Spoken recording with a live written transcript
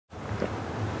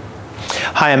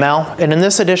Hi, I'm Al, and in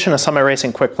this edition of Summit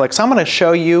Racing QuickFlicks, I'm going to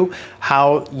show you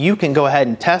how you can go ahead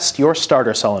and test your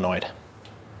starter solenoid.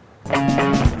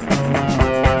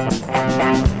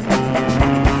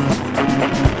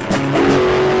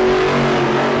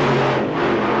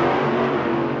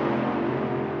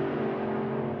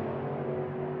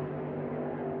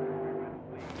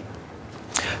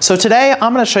 So today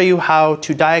I'm going to show you how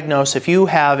to diagnose if you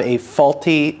have a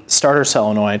faulty starter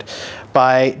solenoid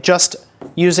by just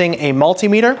using a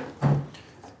multimeter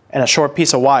and a short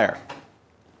piece of wire.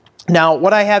 Now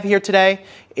what I have here today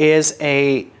is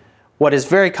what is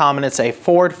very common. It's a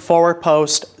forward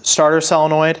post starter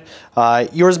solenoid.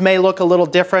 Yours may look a little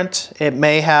different. It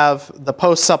may have the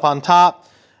posts up on top,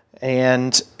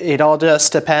 and it all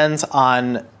just depends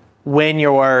on when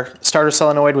your starter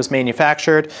solenoid was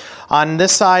manufactured. On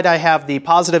this side I have the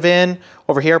positive in,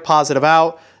 over here positive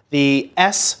out. The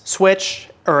S switch,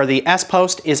 or the S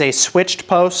post, is a switched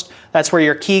post. That's where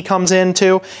your key comes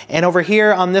into. And over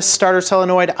here on this starter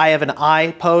solenoid I have an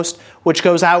I post which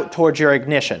goes out towards your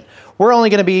ignition. We're only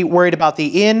going to be worried about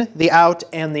the in, the out,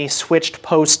 and the switched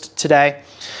post today.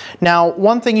 Now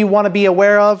one thing you want to be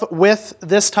aware of with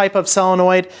this type of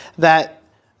solenoid, that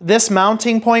this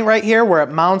mounting point right here, where it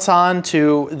mounts on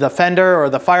to the fender or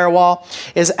the firewall,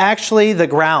 is actually the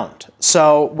ground.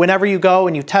 So whenever you go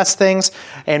and you test things,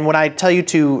 and when I tell you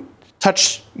to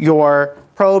touch your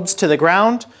probes to the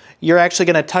ground, you're actually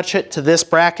going to touch it to this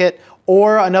bracket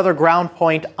or another ground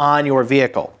point on your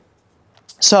vehicle.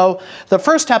 So the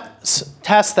first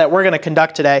test that we're going to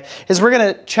conduct today is we're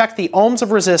going to check the ohms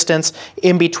of resistance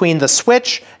in between the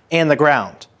switch and the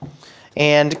ground.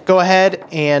 And go ahead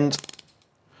and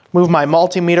move my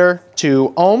multimeter to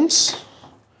ohms.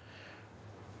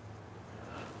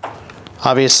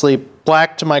 Obviously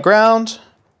black to my ground,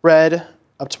 red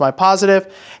up to my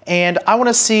positive, and I want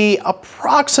to see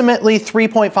approximately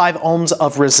 3.5 ohms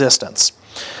of resistance.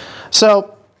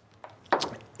 So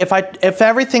if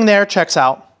everything there checks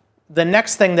out, the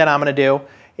next thing that I'm going to do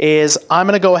is I'm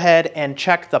going to go ahead and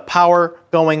check the power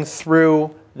going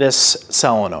through this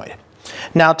solenoid.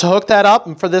 Now to hook that up,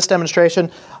 and for this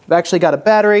demonstration, I've actually got a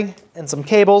battery and some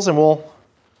cables, and we'll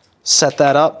set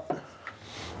that up.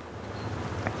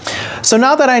 So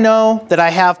now that I know that I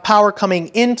have power coming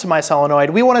into my solenoid,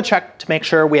 we want to check to make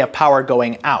sure we have power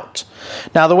going out.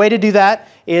 Now the way to do that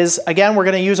is, again, we're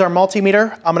going to use our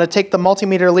multimeter. I'm going to take the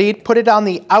multimeter lead, put it on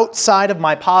the outside of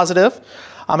my positive.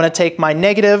 I'm going to take my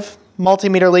negative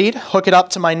multimeter lead, hook it up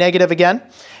to my negative again,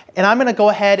 and I'm going to go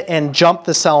ahead and jump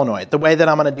the solenoid. The way that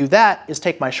I'm going to do that is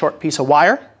take my short piece of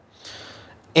wire,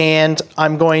 and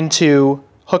I'm going to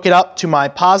hook it up to my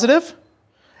positive,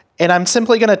 and I'm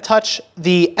simply going to touch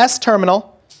the S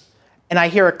terminal, and I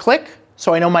hear a click,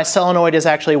 so I know my solenoid is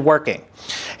actually working.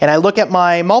 And I look at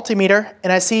my multimeter,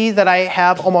 and I see that I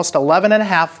have almost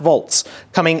 11.5 volts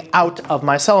coming out of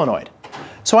my solenoid.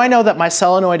 So I know that my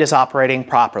solenoid is operating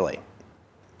properly.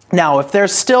 Now, if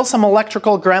there's still some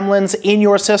electrical gremlins in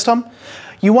your system,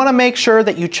 you want to make sure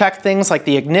that you check things like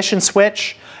the ignition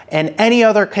switch and any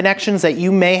other connections that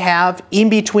you may have in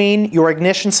between your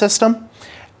ignition system.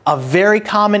 A very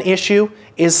common issue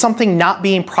is something not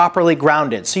being properly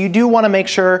grounded. So you do want to make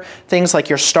sure things like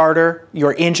your starter,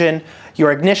 your engine,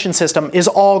 your ignition system is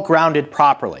all grounded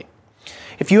properly.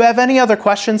 If you have any other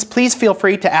questions, please feel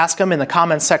free to ask them in the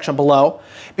comments section below.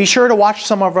 Be sure to watch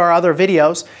some of our other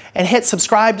videos and hit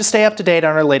subscribe to stay up to date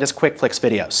on our latest QuickFlicks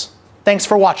videos. Thanks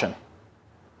for watching.